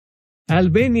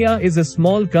Albania is a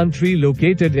small country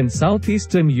located in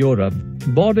southeastern Europe,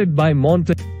 bordered by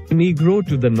Montenegro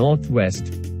to the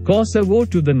northwest, Kosovo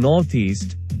to the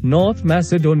northeast, North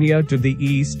Macedonia to the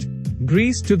east,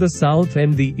 Greece to the south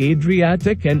and the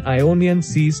Adriatic and Ionian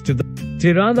Seas to the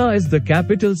Tirana is the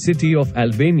capital city of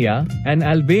Albania, and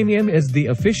Albanian is the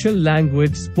official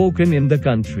language spoken in the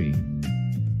country.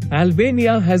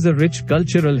 Albania has a rich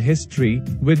cultural history,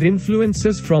 with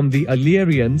influences from the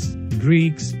Illyrians,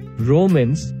 Greeks,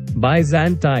 Romans,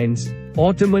 Byzantines,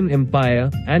 Ottoman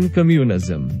Empire, and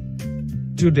communism.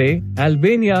 Today,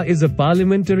 Albania is a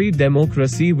parliamentary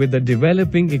democracy with a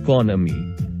developing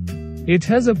economy. It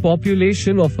has a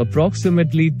population of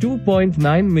approximately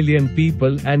 2.9 million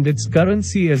people and its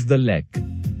currency is the lek.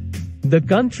 The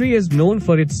country is known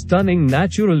for its stunning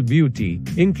natural beauty,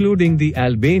 including the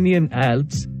Albanian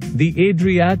Alps, the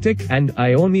Adriatic and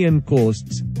Ionian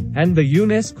coasts, and the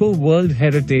UNESCO World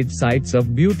Heritage Sites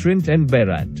of Butrint and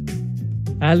Berat.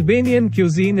 Albanian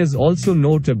cuisine is also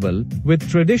notable, with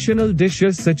traditional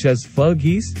dishes such as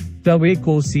fergis, tave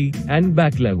kosi, and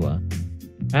baklava.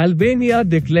 Albania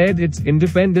declared its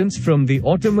independence from the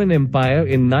Ottoman Empire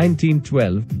in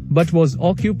 1912, but was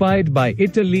occupied by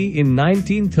Italy in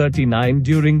 1939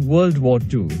 during World War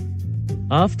II.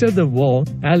 After the war,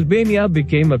 Albania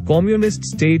became a communist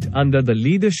state under the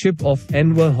leadership of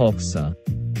Enver Hoxha.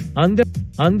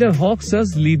 Under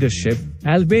Hoxha's leadership,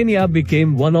 Albania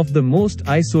became one of the most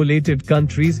isolated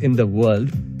countries in the world,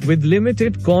 with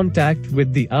limited contact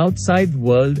with the outside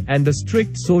world and a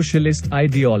strict socialist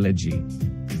ideology.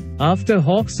 After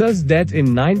Hoxha's death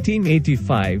in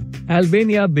 1985,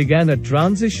 Albania began a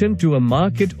transition to a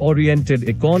market-oriented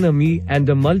economy and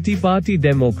a multi-party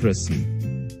democracy.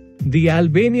 The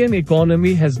Albanian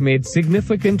economy has made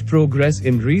significant progress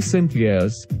in recent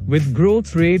years, with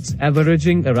growth rates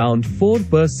averaging around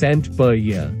 4% per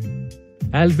year.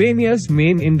 Albania's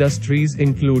main industries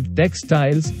include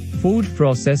textiles, food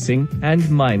processing, and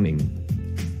mining.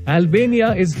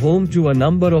 Albania is home to a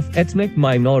number of ethnic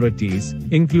minorities,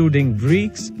 including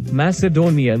Greeks,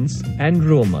 Macedonians, and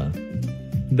Roma.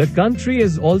 The country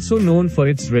is also known for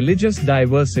its religious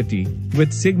diversity,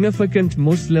 with significant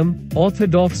Muslim,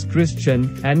 Orthodox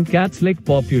Christian, and Catholic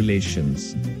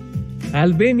populations.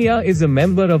 Albania is a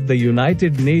member of the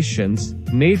United Nations,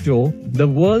 NATO, the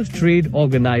World Trade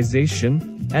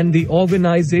Organization, and the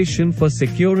Organization for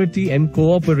Security and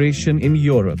Cooperation in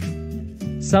Europe.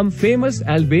 Some famous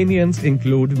Albanians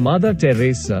include Mother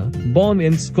Teresa, born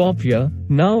in Skopje,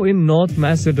 now in North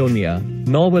Macedonia,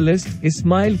 novelist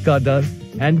Ismail Kadar,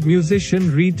 and musician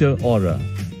Rita Ora.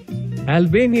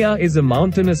 Albania is a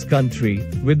mountainous country,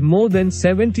 with more than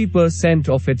 70%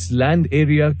 of its land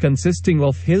area consisting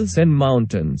of hills and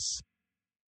mountains.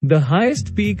 The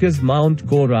highest peak is Mount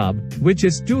Korab, which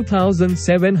is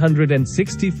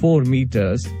 2,764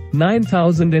 meters,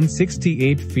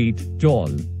 9,068 feet, tall.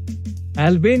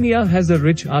 Albania has a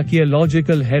rich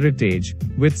archaeological heritage,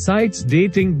 with sites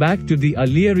dating back to the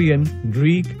Illyrian,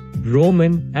 Greek,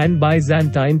 Roman, and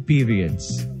Byzantine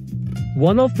periods.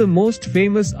 One of the most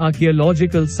famous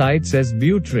archaeological sites is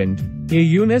Butrint, a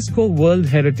UNESCO World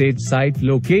Heritage Site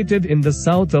located in the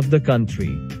south of the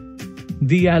country.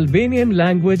 The Albanian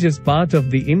language is part of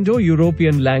the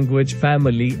Indo-European language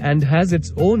family and has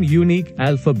its own unique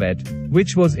alphabet,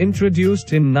 which was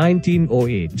introduced in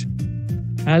 1908.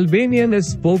 Albanian is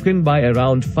spoken by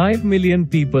around 5 million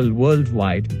people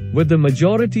worldwide, with the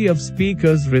majority of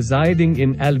speakers residing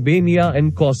in Albania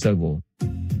and Kosovo.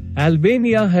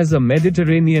 Albania has a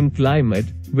Mediterranean climate,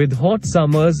 with hot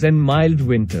summers and mild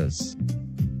winters.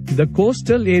 The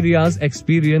coastal areas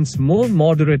experience more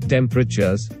moderate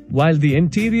temperatures, while the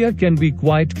interior can be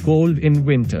quite cold in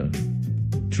winter.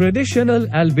 Traditional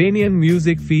Albanian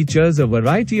music features a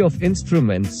variety of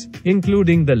instruments,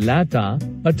 including the lata,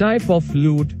 a type of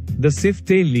flute, the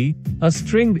sifteli, a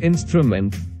stringed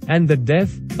instrument, and the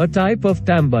def, a type of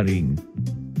tambourine.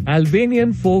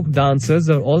 Albanian folk dances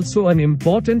are also an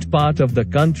important part of the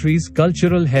country's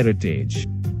cultural heritage.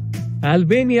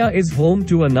 Albania is home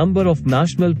to a number of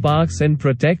national parks and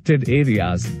protected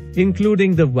areas,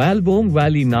 including the Valbom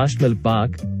Valley National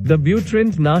Park, the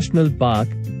Butrint National Park,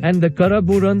 and the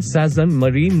Karaburan Sazan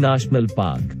Marine National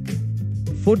Park.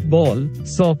 Football,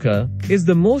 soccer, is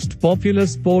the most popular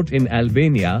sport in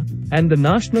Albania, and the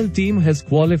national team has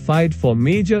qualified for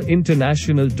major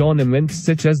international tournaments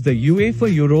such as the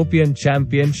UEFA European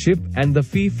Championship and the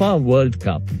FIFA World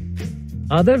Cup.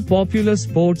 Other popular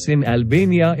sports in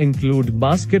Albania include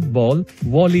basketball,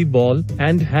 volleyball,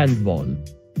 and handball.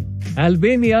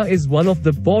 Albania is one of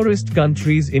the poorest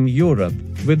countries in Europe,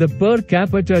 with a per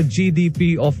capita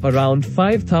GDP of around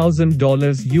 $5,000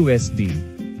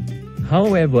 USD.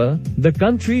 However, the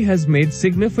country has made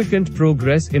significant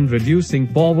progress in reducing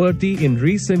poverty in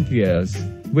recent years,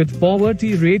 with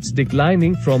poverty rates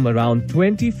declining from around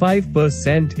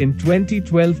 25% in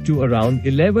 2012 to around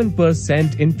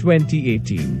 11% in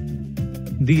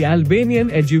 2018. The Albanian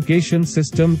education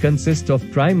system consists of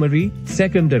primary,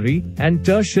 secondary, and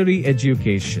tertiary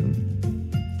education.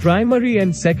 Primary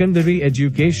and secondary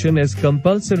education is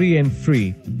compulsory and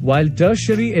free, while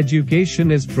tertiary education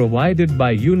is provided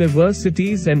by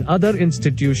universities and other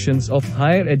institutions of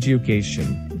higher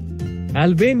education.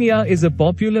 Albania is a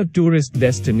popular tourist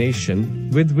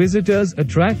destination, with visitors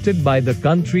attracted by the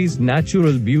country's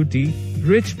natural beauty,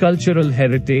 rich cultural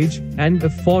heritage, and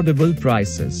affordable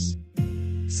prices.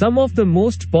 Some of the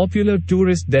most popular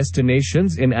tourist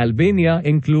destinations in Albania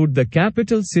include the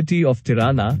capital city of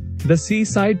Tirana, the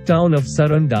seaside town of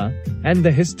Saranda, and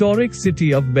the historic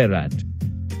city of Berat.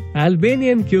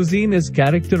 Albanian cuisine is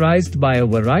characterized by a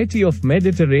variety of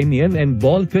Mediterranean and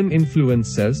Balkan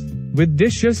influences, with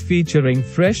dishes featuring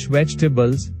fresh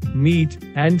vegetables, meat,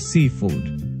 and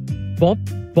seafood.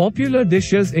 Popular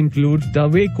dishes include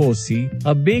tave kosi,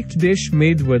 a baked dish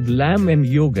made with lamb and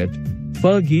yogurt,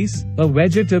 fergis, a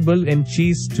vegetable and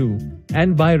cheese stew,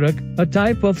 and bayrak, a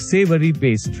type of savory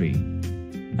pastry.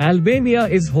 Albania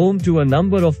is home to a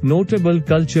number of notable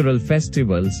cultural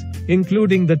festivals,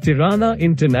 including the Tirana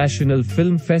International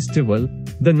Film Festival,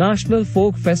 the National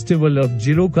Folk Festival of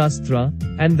Gjirokastra,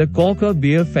 and the Koka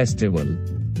Beer Festival.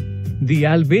 The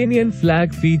Albanian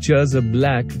flag features a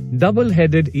black,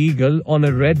 double-headed eagle on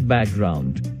a red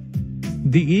background.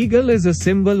 The eagle is a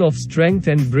symbol of strength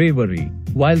and bravery,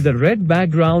 while the red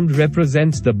background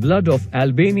represents the blood of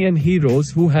Albanian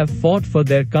heroes who have fought for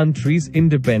their country's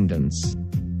independence.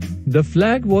 The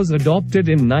flag was adopted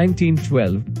in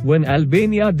 1912, when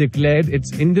Albania declared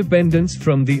its independence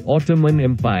from the Ottoman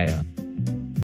Empire.